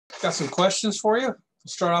Got some questions for you. We'll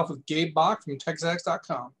start off with Gabe Bach from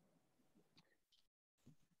TexasAgs.com.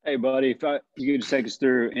 Hey, buddy, you could just take us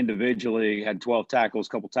through individually, had 12 tackles,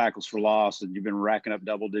 couple tackles for loss, and you've been racking up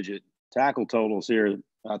double-digit tackle totals here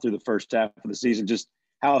through the first half of the season. Just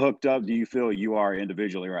how hooked up do you feel you are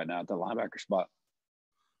individually right now at the linebacker spot?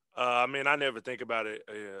 I mean, I never think about it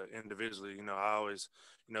individually. I always,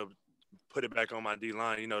 put it back on my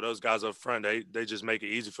D-line. Those guys up front, they just make it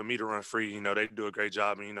easy for me to run free. They do a great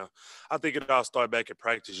job. And, I think it all started back at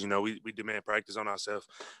practice. We demand practice on ourselves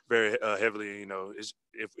very heavily.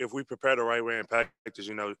 If we prepare the right way in practice,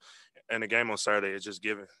 and the game on Saturday, it's just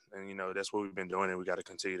given. And, that's what we've been doing, and we got to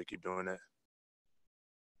continue to keep doing that.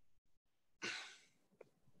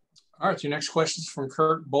 All right, your next question is from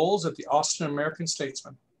Kurt Bowles at the Austin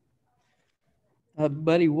American-Statesman.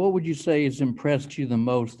 Buddy, what would you say has impressed you the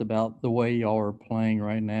most about the way y'all are playing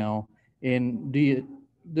right now? And do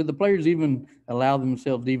the players even allow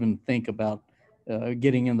themselves to even think about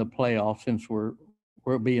getting in the playoffs since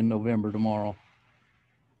we'll be in November tomorrow?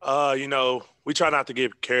 We try not to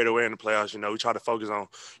get carried away in the playoffs. We try to focus on,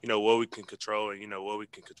 what we can control and, what we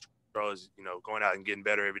can control is, going out and getting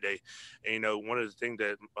better every day. And, one of the things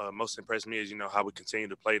that most impressed me is, how we continue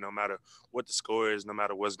to play no matter what the score is, no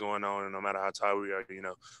matter what's going on, and no matter how tired we are,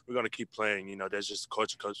 we're going to keep playing. That's just the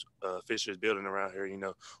culture Coach Fisher is building around here.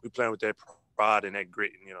 We playing with that pride and that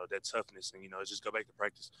grit and, that toughness. And, just go back to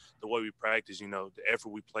practice. The way we practice, the effort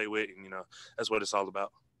we play with, and, that's what it's all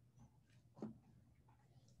about.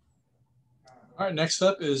 All right, next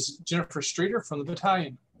up is Jennifer Streeter from the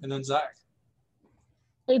Battalion, and then Zach.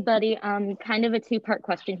 Hey, Buddy, kind of a two-part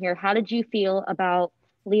question here. How did you feel about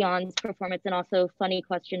Leon's performance, and also funny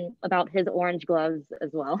question about his orange gloves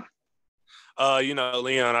as well?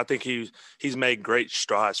 Leon, I think he's made great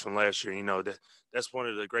strides from last year. That's one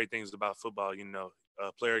of the great things about football,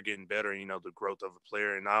 a player getting better, the growth of a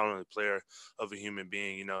player, and not only a player of a human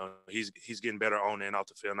being. He's getting better on and off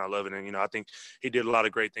the field, and I love it. And, I think he did a lot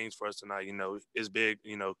of great things for us tonight. It's big,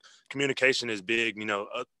 communication is big.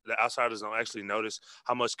 The outsiders don't actually notice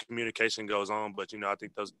how much communication goes on, but, I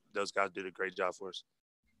think those guys did a great job for us.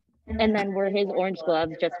 And then were his orange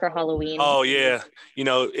gloves just for Halloween? Oh, yeah.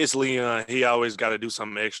 It's Leon. He always got to do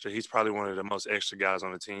something extra. He's probably one of the most extra guys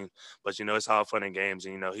on the team. But, it's all fun and games.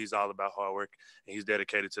 And, he's all about hard work, and he's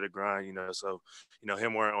dedicated to the grind, So,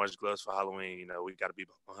 him wearing orange gloves for Halloween, we got to be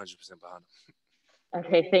 100% behind him.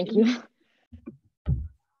 Okay, thank you.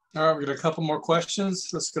 All right, we got a couple more questions.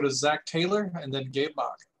 Let's go to Zach Taylor and then Gabe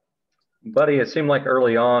Bach. Buddy, it seemed like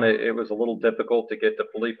early on it was a little difficult to get to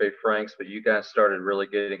Felipe Franks, but you guys started really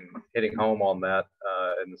hitting home on that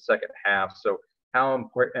in the second half. So how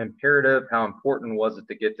important was it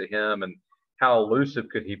to get to him, and how elusive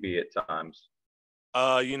could he be at times?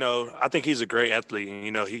 I think he's a great athlete, and,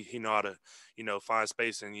 he know how to, find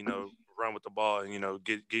space and, run with the ball and,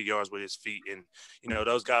 get yards with his feet. And,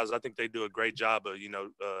 those guys, I think they do a great job of,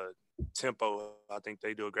 tempo. I think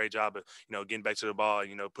they do a great job of, getting back to the ball,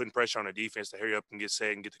 putting pressure on the defense to hurry up and get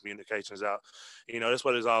set and get the communications out. That's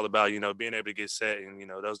what it's all about, being able to get set. And,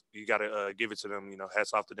 those, you got to give it to them,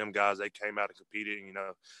 hats off to them guys. They came out and competed, and,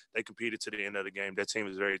 they competed to the end of the game. That team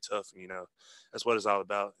is very tough, and, that's what it's all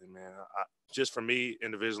about. And, man, just for me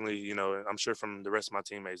individually, I'm sure from the rest of my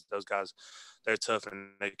teammates, those guys, they're tough, and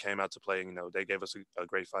they came out to play. They gave us a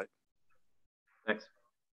great fight. Thanks.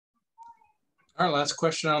 Our last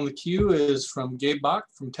question on the queue is from Gabe Bach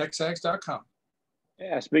from TexasAgs.com.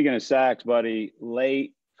 Yeah, speaking of sacks, buddy,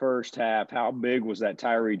 late first half, how big was that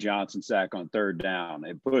Tyree Johnson sack on third down?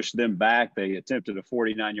 It pushed them back. They attempted a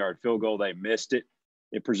 49-yard field goal. They missed it.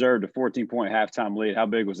 It preserved a 14-point halftime lead. How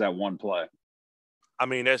big was that one play? I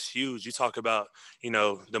mean, that's huge. You talk about,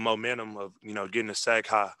 the momentum of, getting a sack,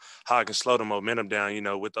 how I can slow the momentum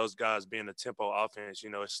down, with those guys being a tempo offense,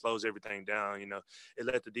 it slows everything down, it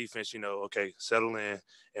let the defense, okay, settle in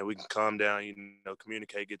and we can calm down,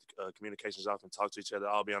 communicate, get the communications off and talk to each other,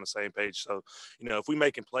 all be on the same page. So, if we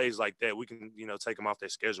making plays like that, we can, take them off their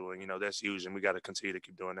schedule, and, that's huge, and we got to continue to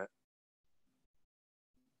keep doing that.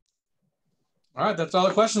 All right, that's all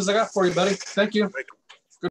the questions I got for you, buddy. Thank you. Thank you.